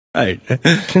Right.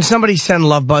 Can somebody send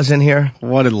Lovebuzz in here?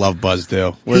 What did Lovebuzz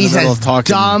do? He's as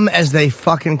dumb as they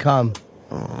fucking come.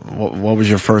 What was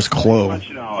your first clue?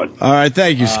 All right,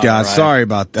 thank you, Scott. Right. Sorry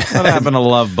about that. What happened to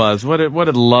Lovebuzz? What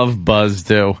did Lovebuzz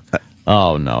do?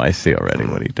 Oh no, I see already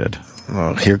what he did.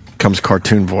 Oh, here comes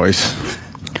cartoon voice.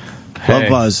 Hey,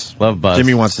 Lovebuzz. Lovebuzz.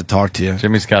 Jimmy wants to talk to you.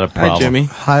 Jimmy's got a problem. Hi, Jimmy.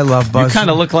 Hi, Lovebuzz. You kind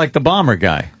of look like the bomber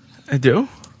guy. I do?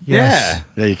 Yes.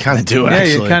 Yeah, you kind of do,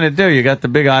 actually. Yeah, you kind of do. You got the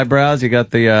big eyebrows. You got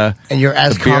the and you're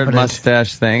as the beard competent.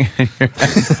 mustache thing.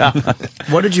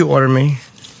 What did you order me?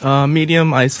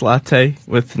 Medium iced latte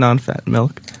with non-fat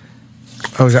milk.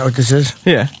 Oh, is that what this is?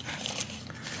 Yeah.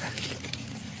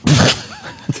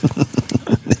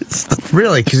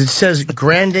 Really? Because it says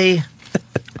grande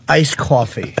iced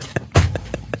coffee.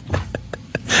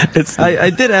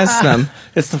 I did ask them.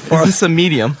 It's the Is farthest. this a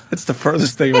medium? It's the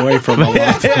furthest thing away from a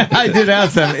latte. I did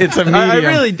ask them. It's a medium. I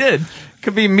really did.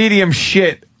 Could be medium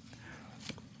shit,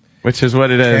 which is what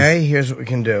it is. Okay, here's what we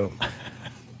can do.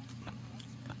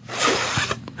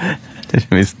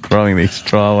 He's throwing the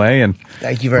straw away and.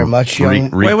 Thank you very much, young.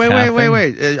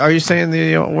 Wait. Are you saying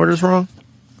the order's wrong?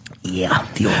 Yeah,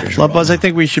 the order's wrong. Lovebuzz, I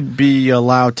think we should be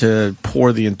allowed to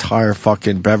pour the entire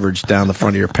fucking beverage down the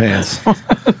front of your pants. I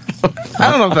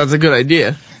don't know if that's a good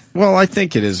idea. Well, I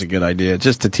think it is a good idea,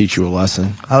 just to teach you a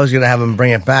lesson. I was going to have him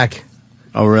bring it back.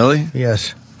 Oh, really? Yes.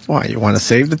 Why? You want to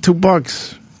save the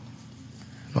 $2?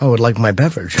 I would like my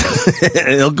beverage.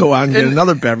 He'll go out and get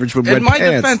another beverage with wet In my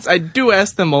pants. defense, I do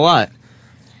ask them a lot.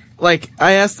 Like,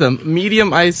 I asked them,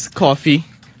 medium iced coffee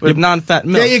with non-fat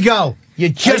milk. There you go. You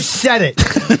just said it.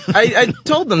 I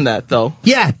told them that, though.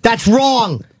 Yeah, that's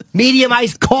wrong. Medium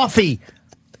iced coffee.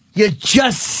 You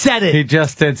just said it. He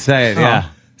just did say it,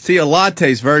 yeah. See, a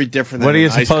latte is very different than What are you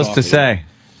an iced supposed to coffee. say?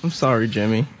 I'm sorry,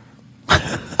 Jimmy.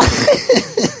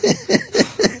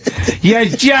 You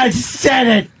just said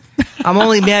it. I'm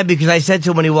only mad because I said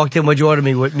to him when he walked in, "Would you order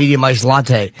me with medium iced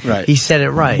latte?" Right. He said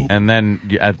it right. And then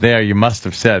there you must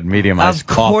have said medium iced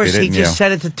coffee, Of course, he didn't just you?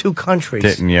 said it to 2 countries.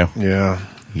 Didn't you? Yeah.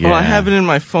 Well, I have it in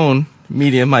my phone,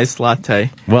 medium iced latte.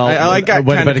 Well, I got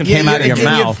but kind it came out of your It's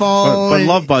in your mouth. phone.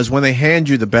 But Lovebuzz, when they hand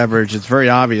you the beverage, it's very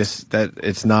obvious that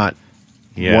it's not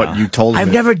Yeah. what you told him.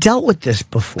 I've never dealt with this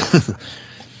before.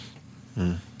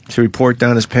 Should we pour it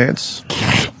down his pants?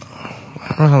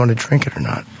 I don't know if I want to drink it or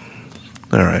not.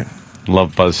 All right.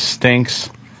 Lovebuzz stinks.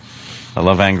 I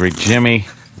love Angry Jimmy.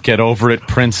 Get over it,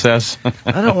 princess.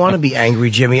 I don't want to be angry,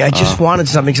 Jimmy. I just wanted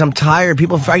something because I'm tired.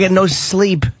 I get no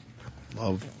sleep.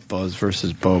 Lovebuzz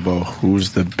versus Bobo.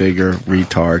 Who's the bigger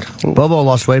retard? Ooh. Bobo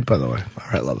lost weight, by the way. All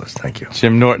right, Lovebuzz. Thank you.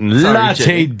 Jim Norton, Sorry, latte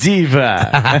Jimmy.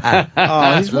 diva.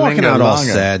 Oh, he's walking out all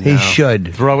sad now. He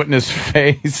should. Throw it in his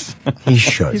face. He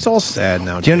should. He's all sad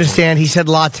now. Do you understand? He said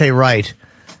latte right.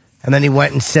 And then he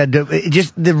went and said,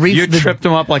 just the You tripped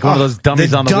him up like one of those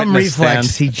dummies on the dumb witness reflex.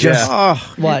 stand. He just,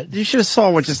 Oh, what? You should have saw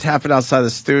what just happened outside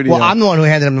the studio. Well, I'm the one who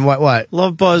handed him what?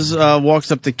 Lovebuzz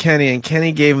walks up to Kenny, and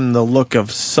Kenny gave him the look of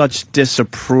such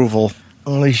disapproval.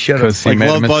 Only should have. 'Cause he Like made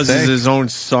a Lovebuzz mistake. is his own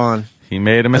son. He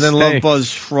made a And then mistake.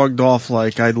 Lovebuzz shrugged off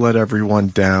like, I'd let everyone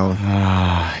down.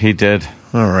 He did.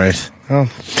 All right.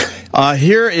 Oh.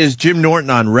 Here is Jim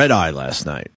Norton on Red Eye last night.